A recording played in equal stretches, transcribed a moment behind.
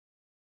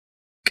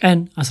ቀን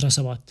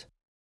 17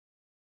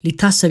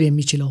 ሊታሰብ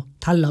የሚችለው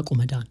ታላቁ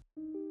መዳን።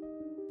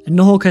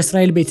 እነሆ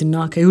ከእስራኤል ቤትና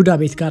ከይሁዳ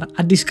ቤት ጋር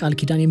አዲስ ቃል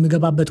ኪዳን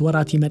የምገባበት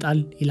ወራት ይመጣል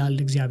ይላል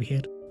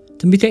እግዚአብሔር።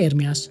 ትንቢተ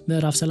ኤርምያስ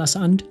ምዕራፍ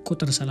 31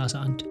 ቁጥር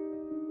 31።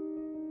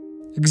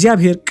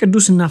 እግዚአብሔር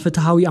ቅዱስና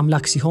ፍትሃዊ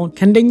አምላክ ሲሆን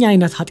ከእንደኛ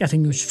አይነት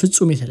ኃጢአተኞች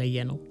ፍጹም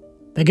የተለየ ነው።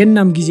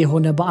 በገናም ጊዜ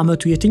ሆነ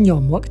በዓመቱ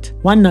የትኛውም ወቅት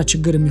ዋና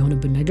ችግር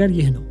የሚሆንብን ነገር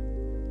ይህ ነው።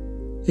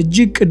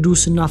 እጅግ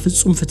ቅዱስና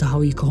ፍጹም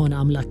ፍትሃዊ ከሆነ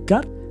አምላክ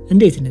ጋር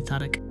እንዴት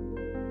እንታረቅ?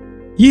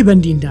 ይህ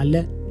በእንዲህ እንዳለ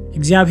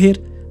እግዚአብሔር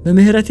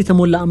በምህረት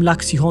የተሞላ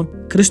አምላክ ሲሆን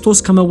ክርስቶስ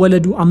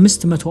ከመወለዱ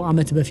 500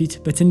 ዓመት በፊት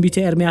በትንቢተ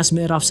ኤርምያስ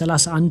ምዕራፍ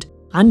 31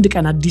 አንድ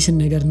ቀን አዲስን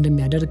ነገር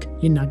እንደሚያደርግ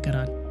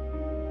ይናገራል።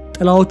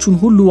 ጥላዎቹን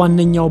ሁሉ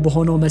ዋነኛው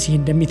በሆነው መሲህ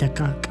እንደሚተካ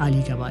ቃል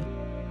ይገባል።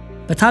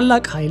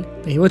 በታላቅ ኃይል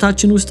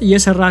በሕይወታችን ውስጥ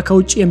እየሰራ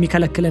ከውጭ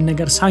የሚከለክለን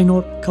ነገር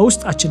ሳይኖር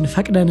ከውስጣችን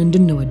ፈቅደን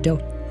እንድንወደው፣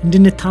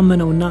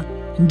 እንድንታመነውና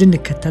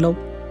እንድንከተለው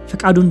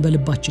ፈቃዱን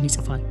በልባችን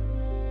ይጽፋል።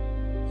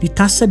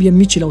 ሊታሰብ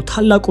የሚችለው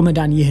ታላቁ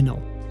መዳን ይህ ነው።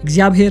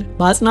 እግዚአብሔር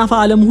በአጽናፈ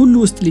ዓለም ሁሉ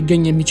ውስጥ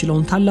ሊገኝ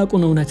የሚችለውን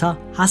ታላቁን እውነታ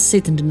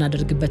ሐሴት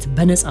እንድናደርግበት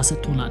በነፃ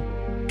ሰጥቶናል።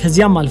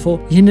 ከዚያም አልፎ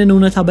ይህንን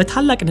እውነታ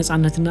በታላቅ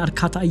ነፃነትና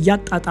እርካታ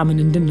እያጣጣምን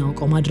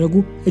እንድናውቀው ማድረጉ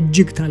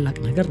እጅግ ታላቅ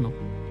ነገር ነው።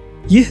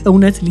 ይህ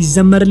እውነት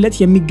ሊዘመርለት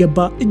የሚገባ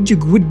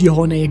እጅግ ውድ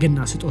የሆነ የገና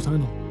ስጦታ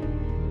ነው።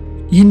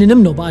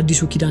 ይህንንም ነው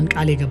በአዲሱ ኪዳን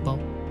ቃል የገባው።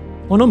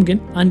 ሆኖም ግን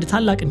አንድ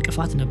ታላቅ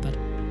እንቅፋት ነበር።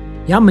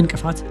 ያም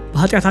እንቅፋት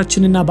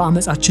በኃጢአታችንና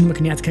በአመፃችን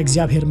ምክንያት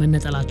ከእግዚአብሔር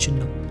መነጠላችን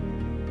ነው።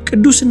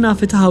 ቅዱስና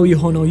ፍትሃዊ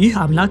የሆነው ይህ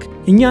አምላክ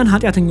እኛን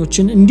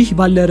ኃጢአተኞችን እንዲህ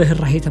ባለ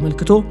ርኅራኄ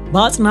ተመልክቶ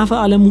በአጽናፈ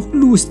ዓለም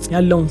ሁሉ ውስጥ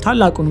ያለውን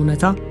ታላቁን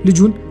እውነታ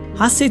ልጁን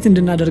ሐሴት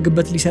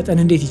እንድናደርግበት ሊሰጠን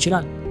እንዴት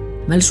ይችላል?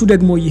 መልሱ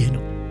ደግሞ ይህ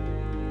ነው።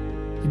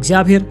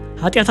 እግዚአብሔር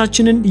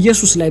ኃጢአታችንን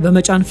ኢየሱስ ላይ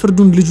በመጫን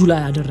ፍርዱን ልጁ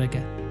ላይ አደረገ።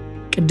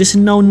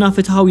 ቅድስናውና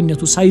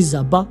ፍትሃዊነቱ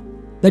ሳይዛባ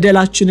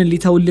በደላችንን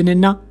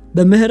ሊተውልንና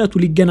በምህረቱ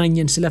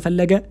ሊገናኘን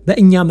ስለፈለገ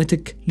በእኛ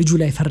ምትክ ልጁ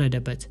ላይ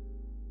ፈረደበት።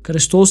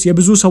 ክርስቶስ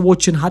የብዙ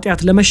ሰዎችን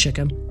ኃጢአት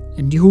ለመሸከም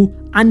እንዲሁ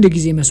አንድ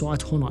ጊዜ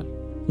መስዋዕት ሆኗል።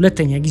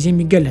 ሁለተኛ ጊዜም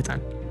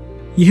ይገለጣል።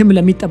 ይህም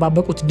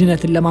ለሚጠባበቁት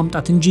ድነትን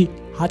ለማምጣት እንጂ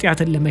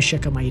ኃጢአትን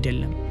ለመሸከም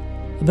አይደለም።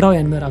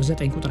 ዕብራውያን ምዕራፍ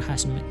 9 ቁጥር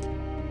 28።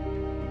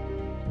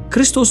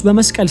 ክርስቶስ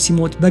በመስቀል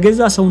ሲሞት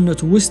በገዛ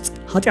ሰውነቱ ውስጥ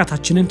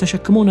ኃጢአታችንን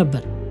ተሸክሞ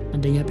ነበር።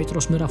 አንደኛ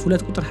ጴጥሮስ ምዕራፍ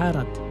 2 ቁጥር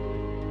 24።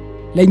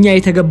 ለእኛ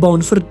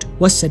የተገባውን ፍርድ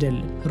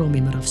ወሰደልን። ሮሜ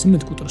ምዕራፍ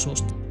 8 ቁጥር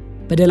 3።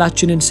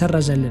 በደላችንን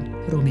ሰረዘልን።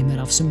 ሮሜ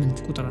ምዕራፍ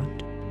 8 ቁጥር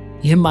 1።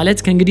 ይህም ማለት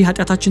ከእንግዲህ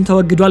ኃጢአታችን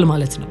ተወግዷል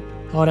ማለት ነው።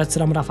 ሐዋርያት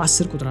ሥራ ምዕራፍ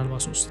 10 ቁጥር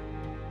 43።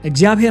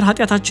 እግዚአብሔር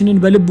ኃጢአታችንን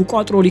በልቡ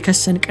ቋጥሮ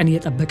ሊከሰን ቀን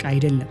እየጠበቀ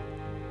አይደለም።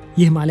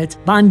 ይህ ማለት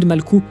በአንድ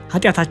መልኩ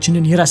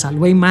ኃጢአታችንን ይረሳል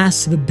ወይም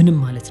አያስብብንም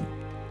ማለት ነው።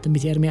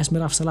 ትንቢተ ኤርምያስ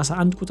ምዕራፍ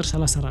 31 ቁጥር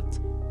 34።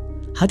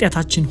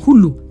 ኃጢአታችን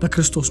ሁሉ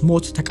በክርስቶስ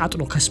ሞት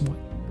ተቃጥሎ ከስሟል።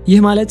 ይህ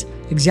ማለት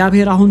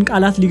እግዚአብሔር አሁን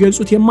ቃላት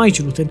ሊገልጹት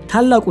የማይችሉትን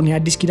ታላቁን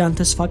የአዲስ ኪዳን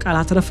ተስፋ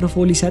ቃላት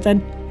ረፍርፎ ሊሰጠን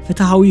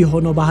ፍትሃዊ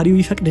የሆነው ባህሪው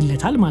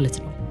ይፈቅድለታል ማለት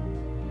ነው።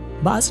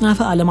 በአጽናፈ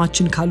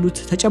ዓለማችን ካሉት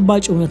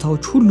ተጨባጭ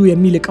እውነታዎች ሁሉ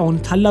የሚልቀውን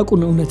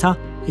ታላቁን እውነታ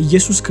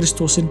ኢየሱስ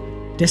ክርስቶስን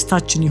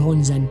ደስታችን ይሆን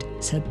ዘንድ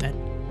ሰጠን።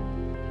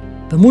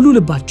 በሙሉ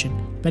ልባችን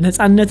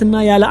በነፃነትና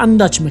ያለ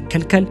አንዳች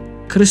መከልከል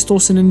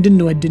ክርስቶስን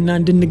እንድንወድና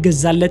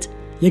እንድንገዛለት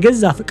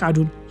የገዛ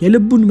ፍቃዱን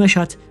የልቡን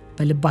መሻት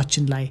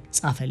በልባችን ላይ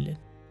ጻፈልን።